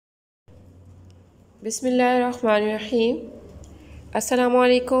Bismillahirrahmanirrahim. Assalamu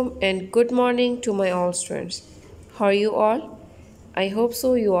alaikum and good morning to my all students. How are you all? I hope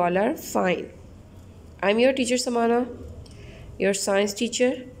so you all are fine. I'm your teacher Samana, your science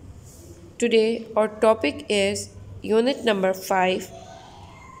teacher. Today our topic is unit number 5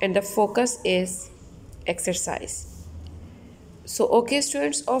 and the focus is exercise. So okay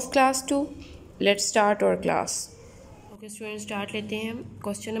students of class 2, let's start our class. Okay student start लेते हैं हम।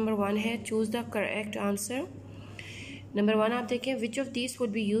 Question number 1 है, choose the correct answer. Number 1 आप देखें, which of this would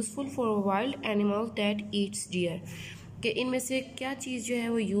be useful for a wild animal that eats dear, कि इनमें से क्या चीज़ जो है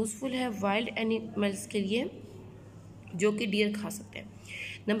वो यूज़फुल है वाइल्ड एनिमल्स के लिए जो कि डियर खा सकते हैं।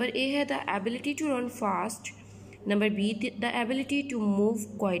 नंबर ए है the ability to run fast, number be the ability to move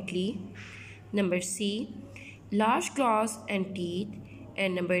quietly, number C large clause and teeth,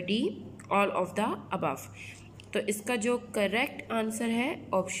 and number D all of the above. तो इसका जो करेक्ट आंसर है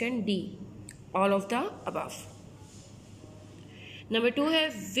option D, all of the above. Number 2 है,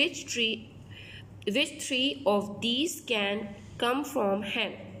 which three of these can come from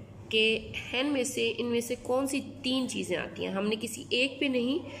हैन, के हैन में से इनमें से कौन सी 3 चीज़ें आती हैं। हमने किसी एक पे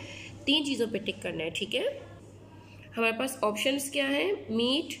नहीं 3 चीज़ों पे टिक करना है, ठीक है। हमारे पास ऑप्शंस क्या हैं,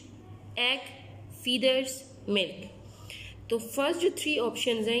 मीट, एग, फीदर्स, मिल्क। तो फर्स्ट जो 3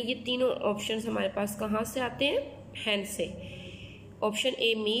 ऑप्शंस हैं, ये तीनों ऑप्शंस हमारे पास कहाँ से आते हैं, हैन से। Option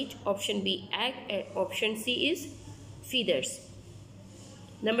A meet, option B egg and option C is feathers.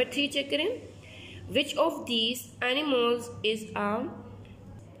 Number 3 check करें, which of these animals is a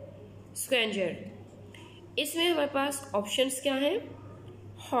scavenger. इसमें हमारे पास ऑप्शंस क्या हैं,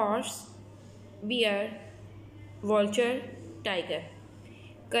 horse, beer, vulture, tiger.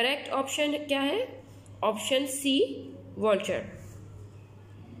 Correct option क्या है, ऑप्शन सी वॉल्चर।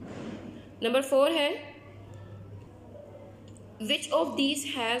 नंबर 4 है, which of these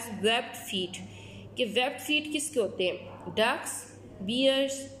has webbed feet, कि webbed feet किसके होते हैं, ducks,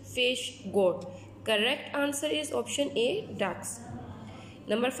 bears, fish, goat. Correct answer is option A ducks.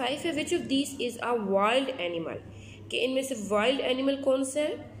 Number 5 है, which of these is a wild animal, कि इनमें से वाइल्ड एनिमल कौन सा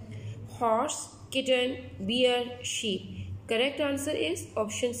है, horse, kitten, beer, sheep. Correct answer is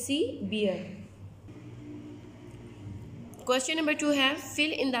option C beer. Question number 2 है,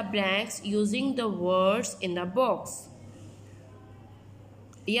 fill in the blanks using the words in the box.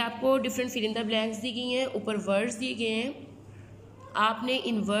 ये आपको different fill in the blanks दी गई हैं, ऊपर वर्ड्स दिए गए हैं। आपने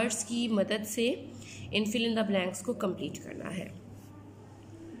इन वर्ड्स की मदद से इन फिल इन द ब्लैंक्स को कंप्लीट करना है।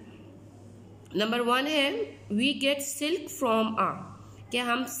 नंबर 1 है, वी गेट सिल्क फ्रॉम आ, क्या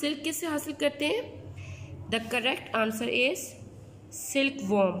हम सिल्क किससे हासिल करते हैं। The correct answer is silk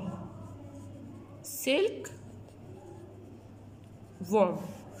worm, silk worm.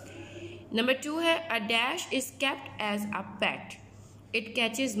 Number 2 है, a dash is kept as a pet, it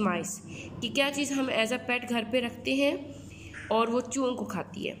catches माइस, कि क्या चीज़ हम एज अ पेट घर पे रखते हैं और वो चूहों को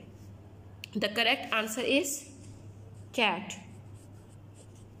खाती है। The correct answer is cat.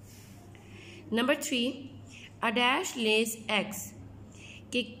 Number 3, a dash Lay's eggs,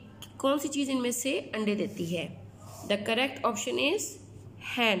 कि कौन सी चीज़ इनमें से अंडे देती है। The correct option is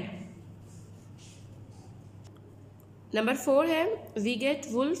Hahn. Number 4 है, वी गेट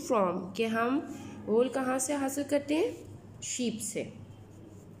वुल फ्रॉम, कि हम वुल कहाँ से हासिल करते हैं, शीप से।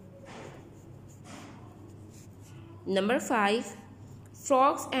 Number 5,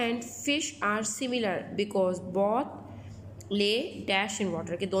 frogs and fish are similar because both ले डैश इन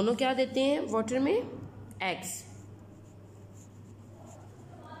वाटर, के दोनों क्या देते हैं वाटर में, एग्स।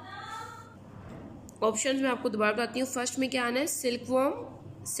 ऑप्शंस में आपको दोबारा बताती हूँ। फर्स्ट में क्या आना है, सिल्क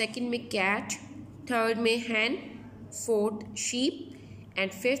वॉर्म, सेकंड में कैट, थर्ड में हैन, fourth sheep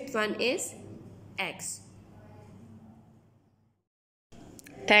and fifth one is eggs.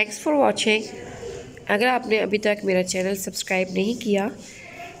 Thanks for watching. अगर आपने अभी तक मेरा चैनल सब्सक्राइब नहीं किया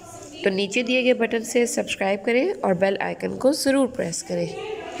तो नीचे दिए गए बटन से सब्सक्राइब करें और बेल आइकन को ज़रूर प्रेस करें।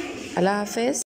 अल्लाह हाफ़िज़।